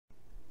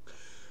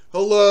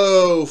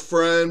Hello,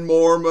 friend.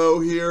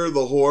 Mormo here,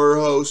 the horror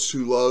host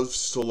who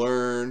loves to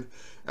learn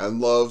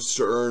and loves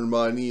to earn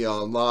money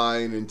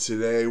online. And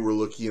today we're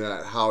looking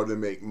at how to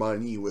make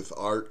money with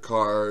art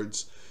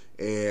cards.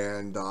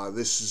 And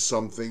this is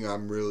something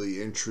I'm really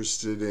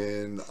interested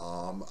in.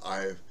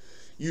 I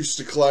used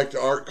to collect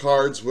art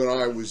cards when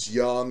I was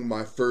young.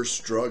 My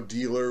first drug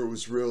dealer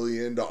was really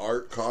into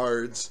art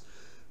cards.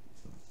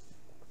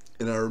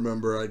 And I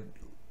remember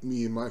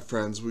me and my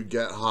friends would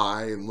get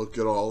high and look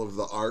at all of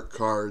the art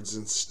cards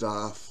and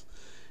stuff.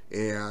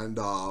 And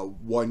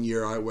one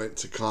year I went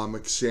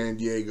to San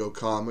Diego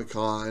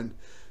Comic-Con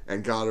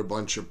and got a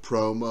bunch of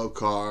promo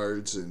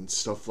cards and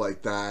stuff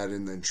like that,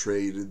 and then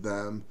traded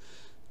them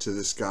to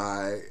this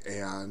guy.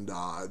 And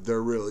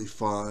they're really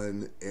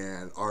fun,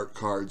 and art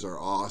cards are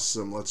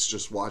awesome. Let's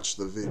just watch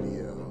the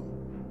video.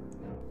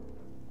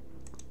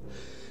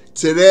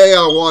 Today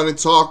I want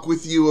to talk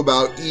with you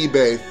about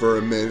eBay for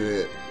a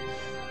minute.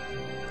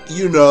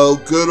 You know,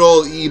 good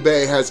old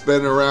eBay has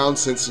been around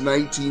since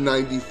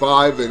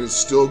 1995 and is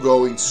still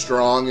going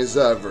strong as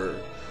ever.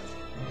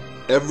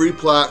 Every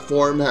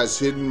platform has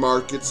hidden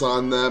markets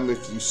on them.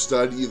 If you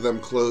study them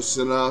close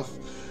enough,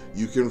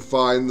 you can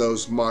find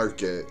those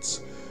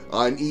markets.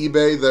 On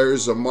eBay, there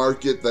is a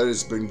market that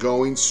has been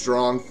going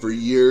strong for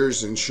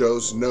years and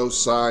shows no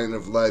sign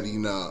of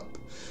letting up.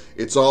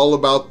 It's all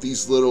about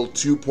these little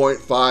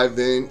 2.5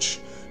 inch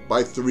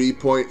by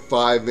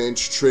 3.5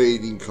 inch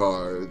trading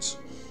cards.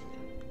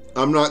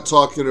 I'm not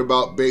talking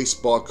about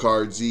baseball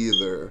cards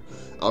either.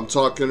 I'm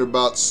talking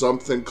about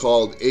something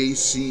called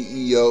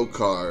ACEO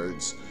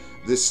cards.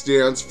 This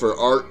stands for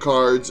Art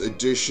Cards,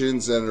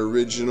 Editions, and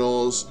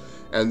Originals,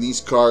 and these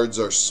cards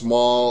are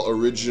small,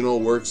 original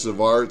works of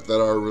art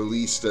that are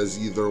released as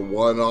either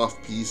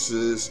one-off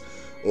pieces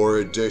or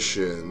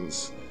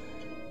editions.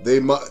 They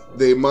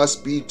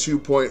must be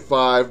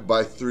 2.5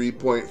 by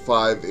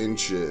 3.5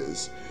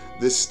 inches.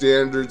 This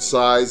standard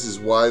size is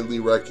widely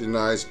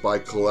recognized by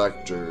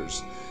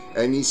collectors.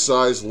 Any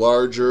size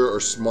larger or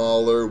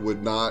smaller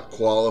would not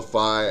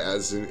qualify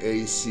as an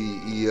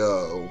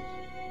ACEO.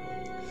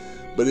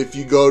 But if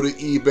you go to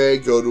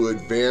eBay, go to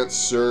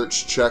Advanced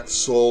Search, check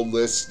sold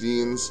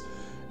listings,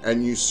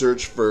 and you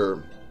search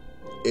for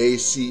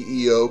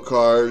ACEO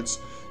cards,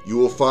 you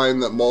will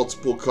find that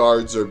multiple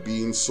cards are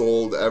being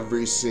sold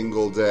every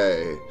single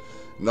day.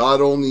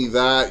 Not only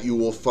that, you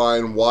will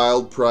find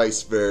wild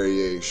price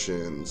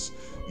variations.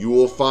 You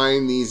will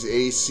find these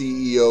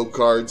ACEO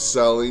cards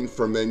selling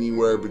from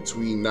anywhere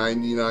between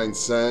 99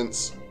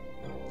 cents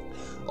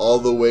all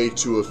the way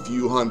to a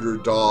few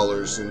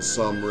 $100s in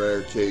some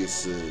rare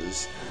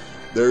cases.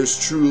 There's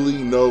truly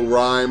no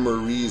rhyme or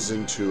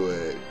reason to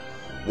it.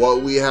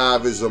 What we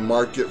have is a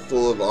market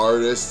full of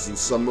artists, and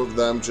some of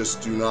them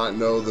just do not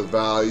know the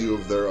value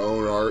of their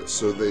own art,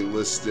 so they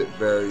list it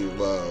very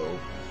low.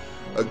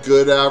 A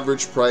good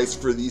average price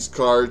for these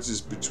cards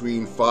is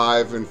between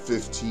 $5 and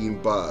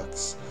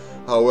 $15.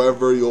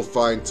 However, you'll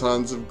find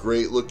tons of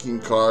great looking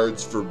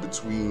cards for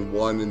between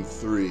 $1 and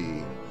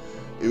 $3.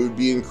 It would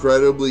be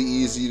incredibly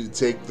easy to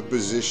take the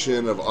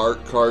position of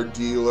art card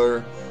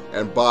dealer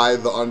and buy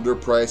the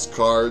underpriced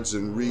cards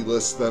and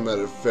relist them at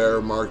a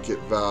fair market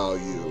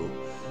value.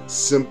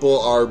 Simple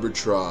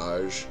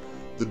arbitrage.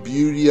 The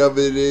beauty of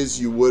it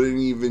is you wouldn't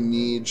even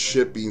need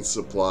shipping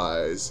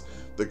supplies.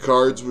 The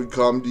cards would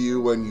come to you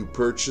when you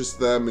purchased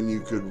them, and you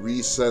could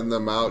resend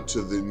them out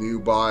to the new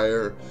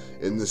buyer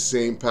in the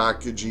same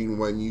packaging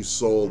when you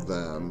sold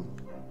them.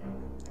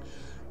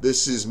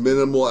 This is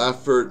minimal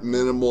effort,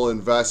 minimal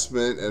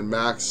investment, and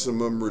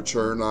maximum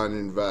return on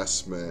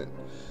investment.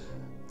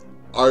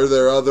 Are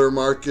there other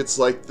markets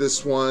like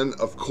this one?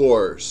 Of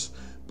course.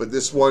 But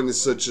this one is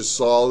such a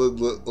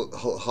solid,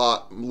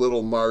 hot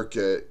little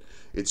market.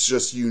 It's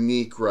just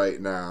unique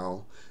right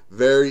now.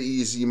 Very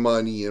easy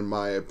money, in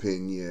my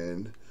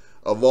opinion.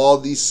 Of all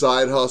these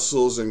side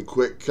hustles and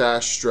quick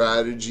cash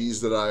strategies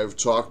that I have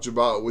talked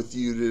about with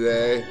you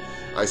today,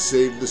 I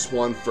saved this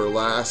one for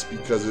last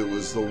because it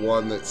was the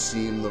one that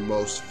seemed the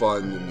most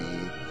fun to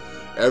me.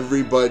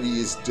 Everybody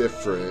is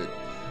different.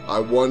 I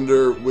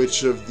wonder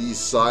which of these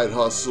side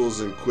hustles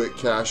and quick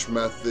cash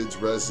methods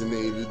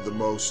resonated the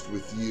most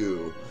with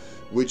you.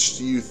 Which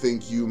do you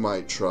think you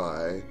might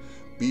try?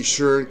 Be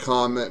sure and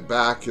comment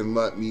back and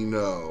let me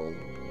know.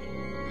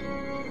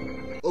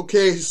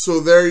 Okay, so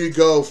there you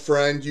go,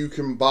 friend. You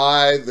can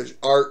buy the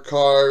art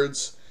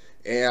cards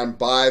and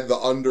buy the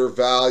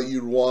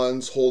undervalued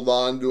ones, hold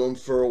on to them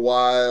for a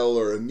while,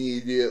 or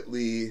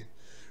immediately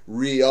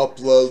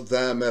re-upload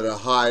them at a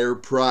higher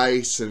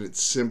price, and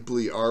it's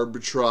simply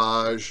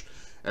arbitrage.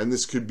 And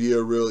this could be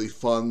a really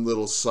fun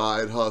little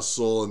side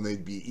hustle, and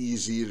they'd be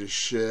easy to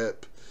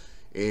ship,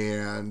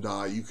 and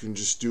you can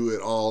just do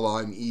it all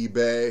on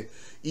eBay.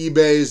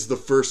 eBay is the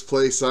first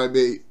place I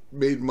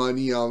made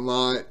money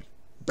online.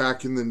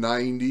 Back in the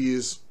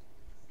 90s,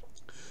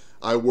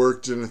 I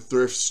worked in a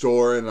thrift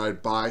store, and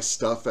I'd buy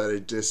stuff at a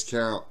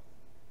discount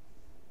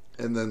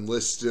and then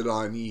list it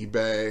on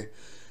eBay.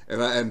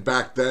 And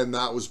back then,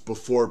 that was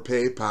before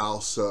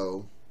PayPal,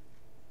 so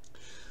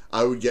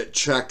I would get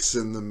checks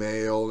in the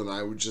mail, and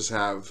I would just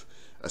have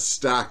a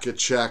stack of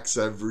checks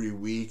every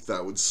week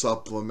that would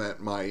supplement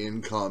my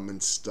income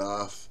and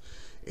stuff.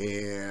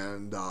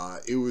 And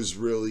it was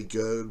really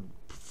good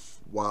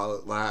while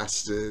it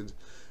lasted.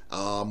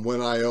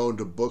 When I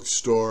owned a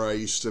bookstore, I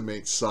used to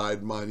make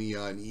side money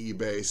on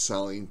eBay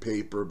selling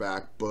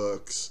paperback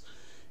books,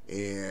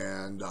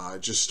 and I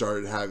just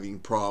started having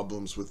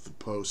problems with the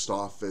post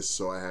office,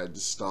 so I had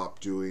to stop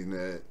doing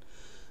it.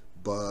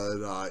 But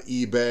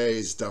eBay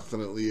is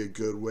definitely a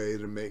good way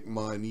to make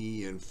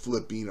money, and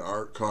flipping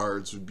art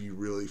cards would be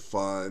really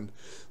fun.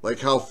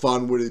 Like, how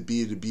fun would it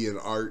be to be an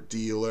art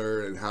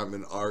dealer and have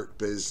an art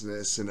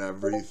business and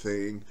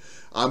everything?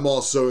 I'm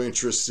also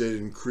interested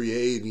in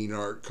creating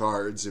art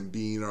cards and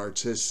being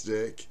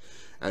artistic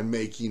and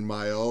making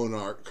my own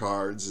art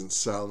cards and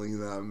selling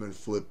them and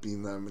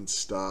flipping them and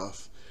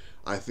stuff.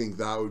 I think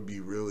that would be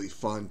really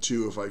fun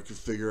too if I could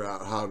figure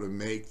out how to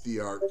make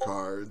the art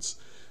cards.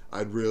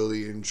 I'd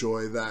really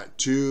enjoy that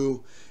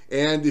too.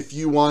 And if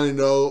you want to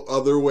know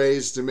other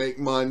ways to make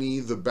money,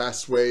 the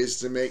best ways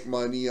to make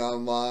money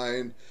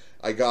online,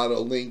 I got a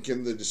link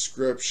in the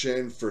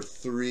description for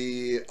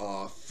 3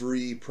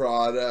 free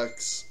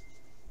products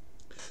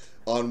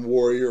on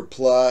Warrior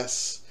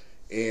Plus,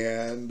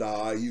 and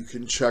you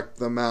can check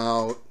them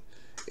out.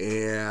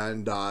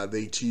 And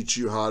they teach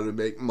you how to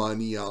make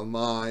money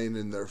online,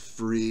 and they're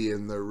free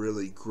and they're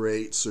really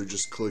great. So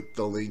just click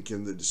the link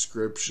in the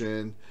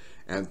description.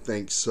 And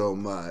thanks so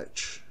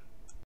much.